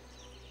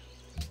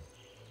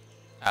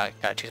 I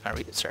gotta choose my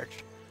research.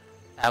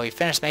 We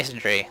finished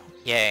masonry.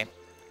 Yay.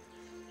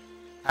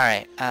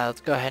 Alright,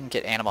 let's go ahead and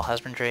get animal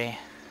husbandry.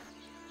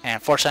 And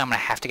unfortunately I'm gonna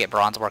have to get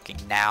bronze working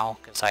now,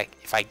 because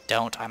if I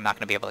don't, I'm not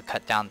gonna be able to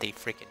cut down the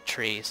freaking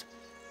trees.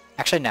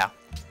 Actually, no.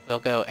 We'll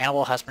go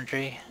animal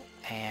husbandry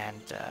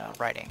and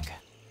writing.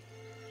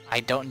 I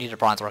don't need a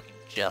bronze working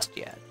just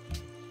yet.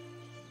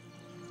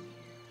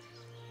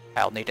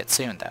 I'll need it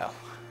soon, though.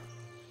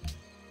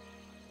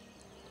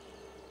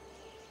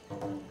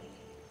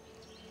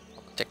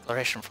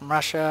 Declaration from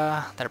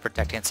Russia. They're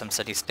protecting some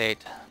city-state.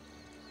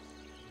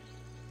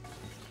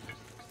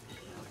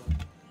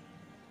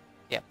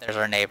 Yep, there's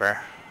our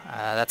neighbor.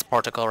 That's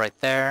Portugal right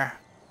there.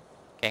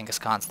 Genghis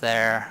Khan's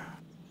there.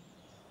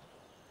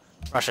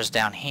 Russia's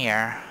down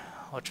here,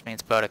 which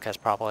means Boudica's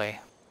probably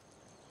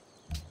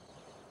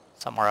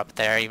somewhere up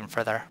there, even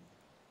further.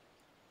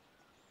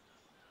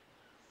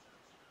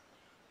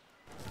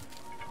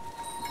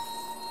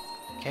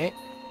 Okay.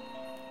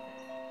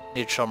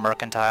 Neutral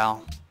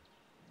mercantile.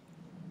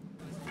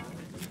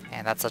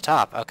 And that's the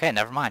top. Okay,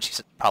 never mind.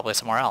 She's probably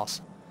somewhere else.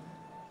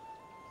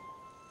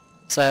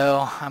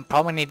 So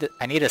I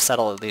need to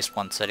settle at least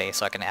one city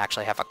so I can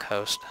actually have a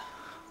coast.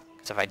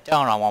 Because if I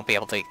don't, I won't be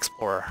able to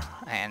explore,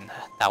 and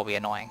that will be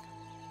annoying.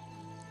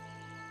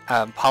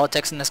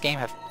 Politics in this game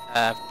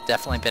have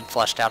definitely been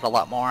fleshed out a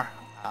lot more.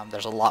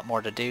 There's a lot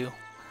more to do.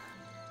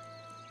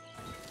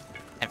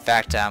 In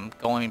fact,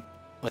 going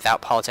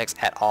without politics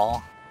at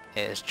all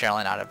is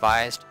generally not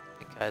advised,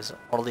 because,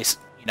 or at least,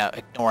 you know,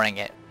 ignoring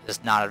it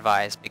is not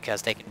advised,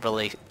 because they can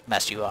really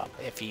mess you up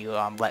if you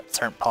let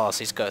certain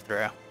policies go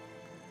through.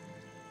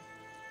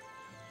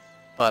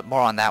 But more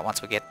on that once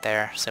we get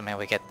there, assuming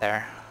we get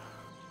there.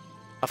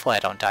 Hopefully I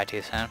don't die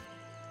too soon.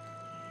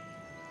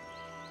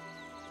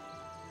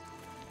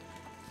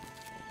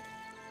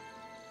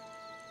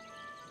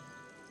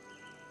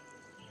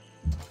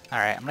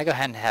 Alright, I'm gonna go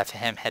ahead and have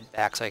him head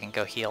back so I can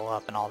go heal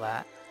up and all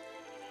that.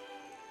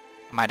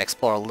 I might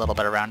explore a little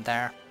bit around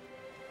there.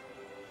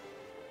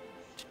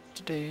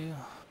 Go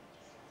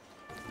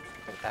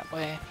that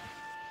way.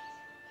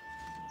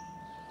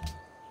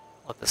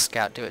 Let the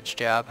scout do its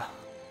job.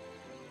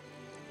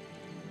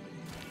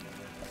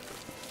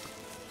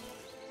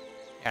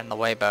 You're in the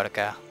way,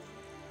 Boudica.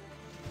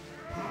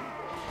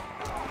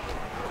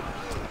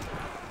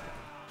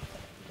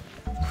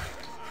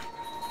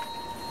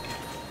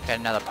 Get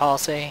another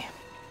policy.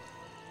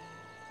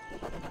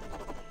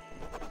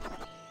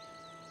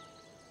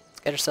 Let's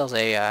get ourselves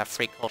a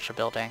free culture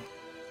building.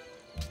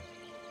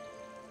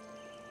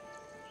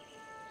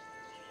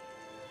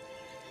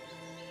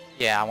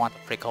 Yeah, I want the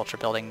free culture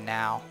building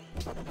now.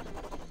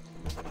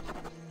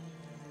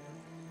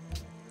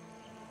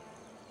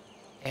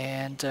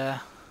 And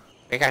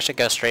we can actually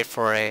go straight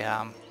for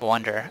a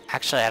wonder.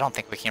 Actually, I don't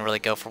think we can really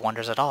go for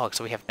wonders at all because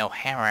we have no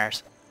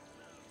hammers.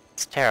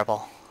 It's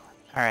terrible.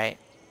 Alright.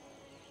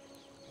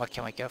 What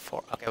can we go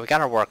for? Okay, we got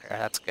our worker.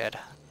 That's good.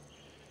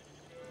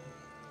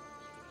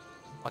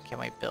 What can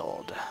we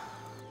build?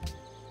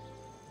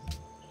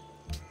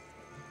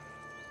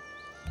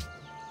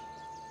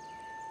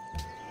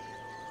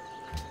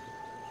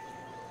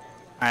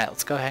 Alright,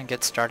 let's go ahead and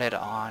get started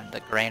on the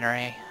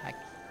granary.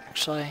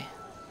 Actually,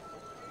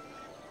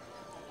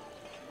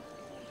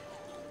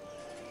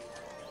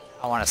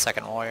 I want a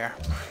second warrior.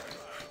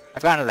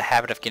 I've gotten into the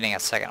habit of getting a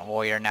second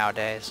warrior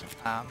nowadays,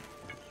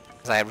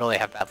 because I really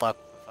have bad luck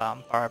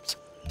with barbs.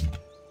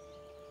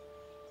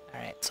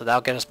 Alright, so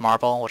that'll get us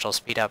marble, which will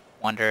speed up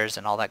wonders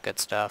and all that good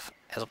stuff,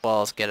 as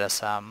well as get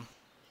us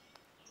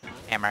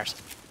hammers.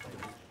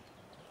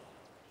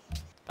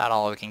 About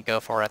all we can go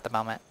for at the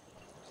moment.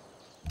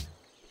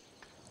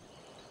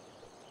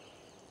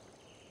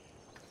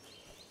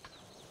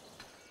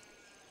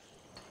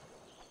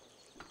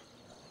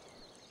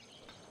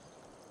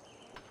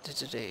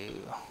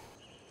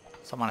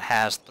 Someone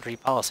has 3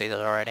 policies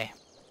already.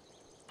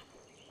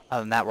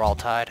 Other than that, we're all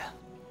tied.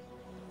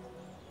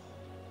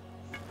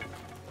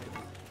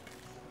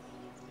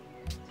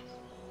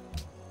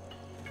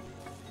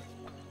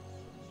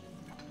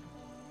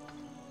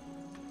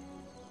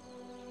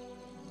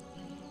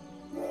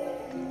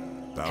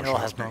 Thou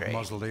shalt not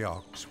muzzle the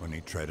ox when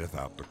he treadeth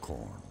out the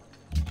corn.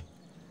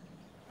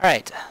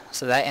 Alright,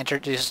 so that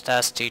introduced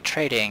us to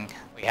trading.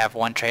 We have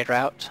one trade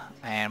route,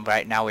 and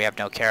right now we have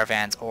no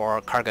caravans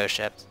or cargo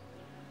ships.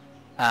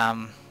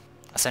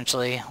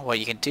 Essentially, what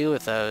you can do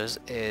with those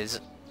is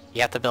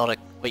you have to build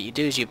what you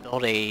do is you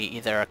build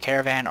either a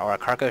caravan or a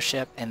cargo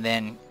ship, and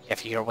then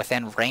if you're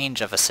within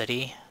range of a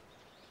city,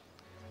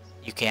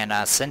 you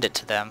can send it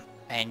to them,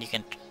 and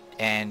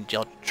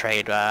you'll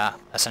trade.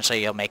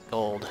 Essentially, you'll make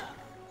gold.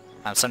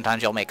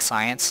 Sometimes you'll make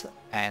science,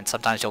 and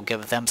sometimes you'll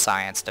give them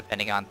science,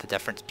 depending on the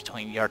difference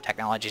between your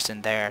technologies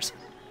and theirs.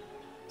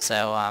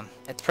 So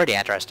it's pretty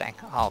interesting.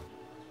 I'll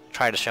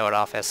try to show it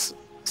off as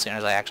soon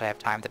as I actually have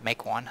time to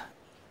make one.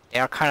 They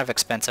are kind of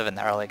expensive in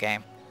the early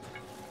game.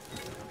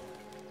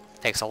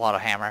 Takes a lot of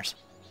hammers.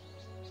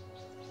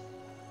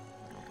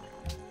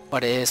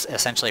 But it is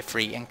essentially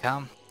free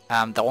income.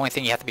 The only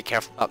thing you have to be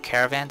careful about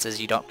caravans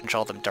is you don't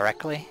control them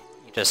directly.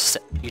 You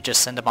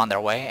just send them on their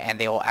way, and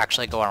they will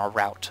actually go on a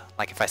route.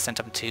 Like if I sent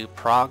them to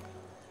Prague,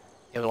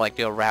 it would like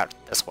do a route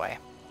this way.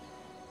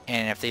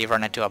 And if they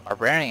run into a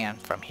barbarian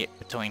from here,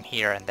 between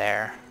here and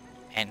there,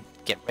 and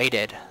get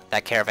raided,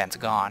 that caravan's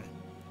gone.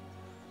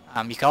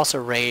 You can also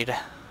raid.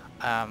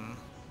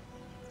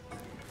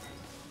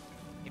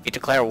 If you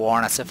declare war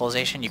on a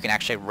civilization, you can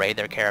actually raid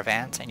their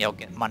caravans, and you'll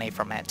get money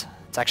from it.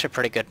 It's actually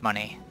pretty good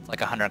money. It's like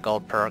 100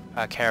 gold per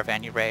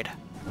caravan you raid.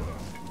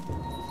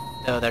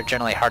 Though they're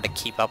generally hard to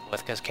keep up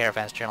with because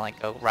caravans generally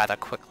go rather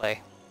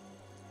quickly.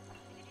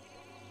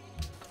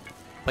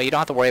 But you don't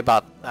have to worry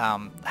about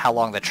how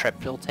long the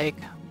trip will take.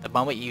 The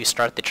moment you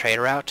start the trade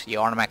route, you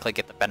automatically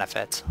get the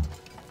benefits.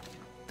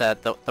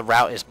 The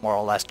route is more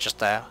or less just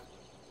to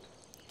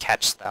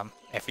catch them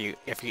if you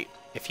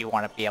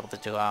want to be able to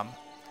do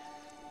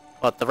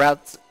but the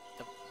route's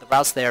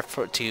there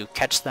to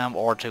catch them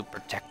or to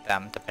protect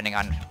them, depending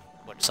on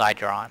which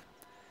side you're on.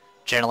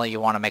 Generally, you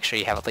want to make sure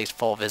you have at least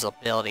full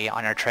visibility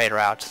on your trade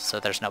route, so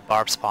there's no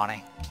barb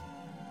spawning.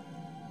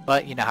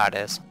 But you know how it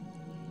is.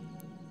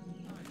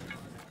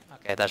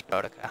 Okay, there's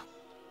Boudica.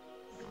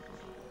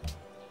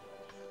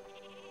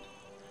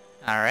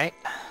 Alright,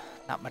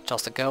 not much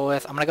else to go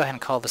with. I'm gonna go ahead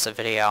and call this a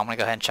video. I'm gonna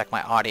go ahead and check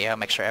my audio,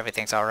 make sure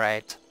everything's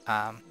alright.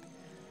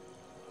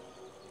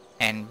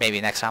 And maybe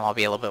next time I'll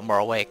be a little bit more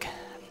awake.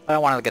 But I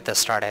wanted to get this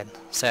started.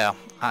 So,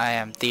 I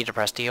am The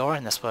Depressed Eeyore,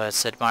 and this was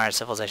Sid Meier's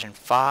Civilization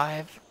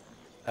 5,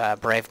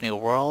 Brave New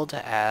World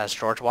as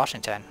George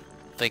Washington.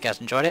 Hope you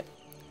guys enjoyed it,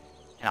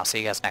 and I'll see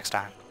you guys next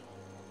time.